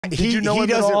Did you know he him at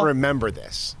doesn't all? remember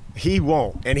this. He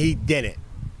won't, and he didn't.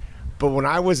 But when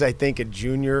I was, I think, a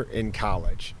junior in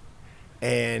college,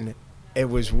 and it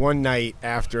was one night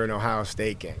after an Ohio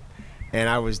State game, and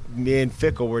me and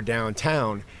Fickell were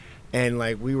downtown, and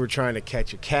like we were trying to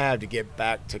catch a cab to get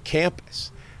back to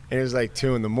campus, and it was like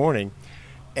 2 a.m,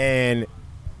 and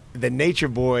the Nature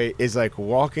Boy is like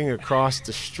walking across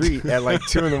the street at like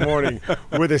 2 a.m.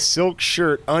 with a silk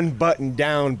shirt unbuttoned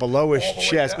down below his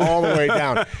chest, all the way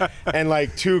down, and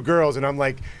like 2 girls, and I'm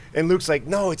like, and Luke's like,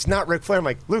 no, it's not Ric Flair. I'm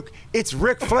like, Luke, it's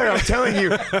Ric Flair. I'm telling you,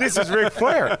 this is Ric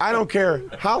Flair. I don't care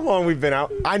how long we've been out.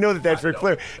 I know that that's Ric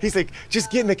Flair. He's like,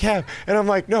 just get in the cab. And I'm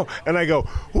like, no. And I go,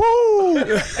 woo!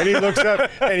 And he looks up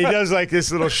and he does like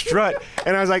this little strut.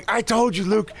 And I was like, I told you,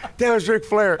 Luke, that was Ric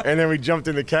Flair. And then we jumped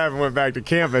in the cab and went back to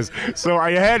campus. So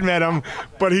I had met him,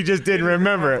 but he just didn't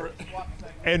remember it.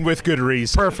 And with good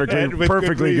reason.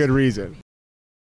 Perfectly good reason.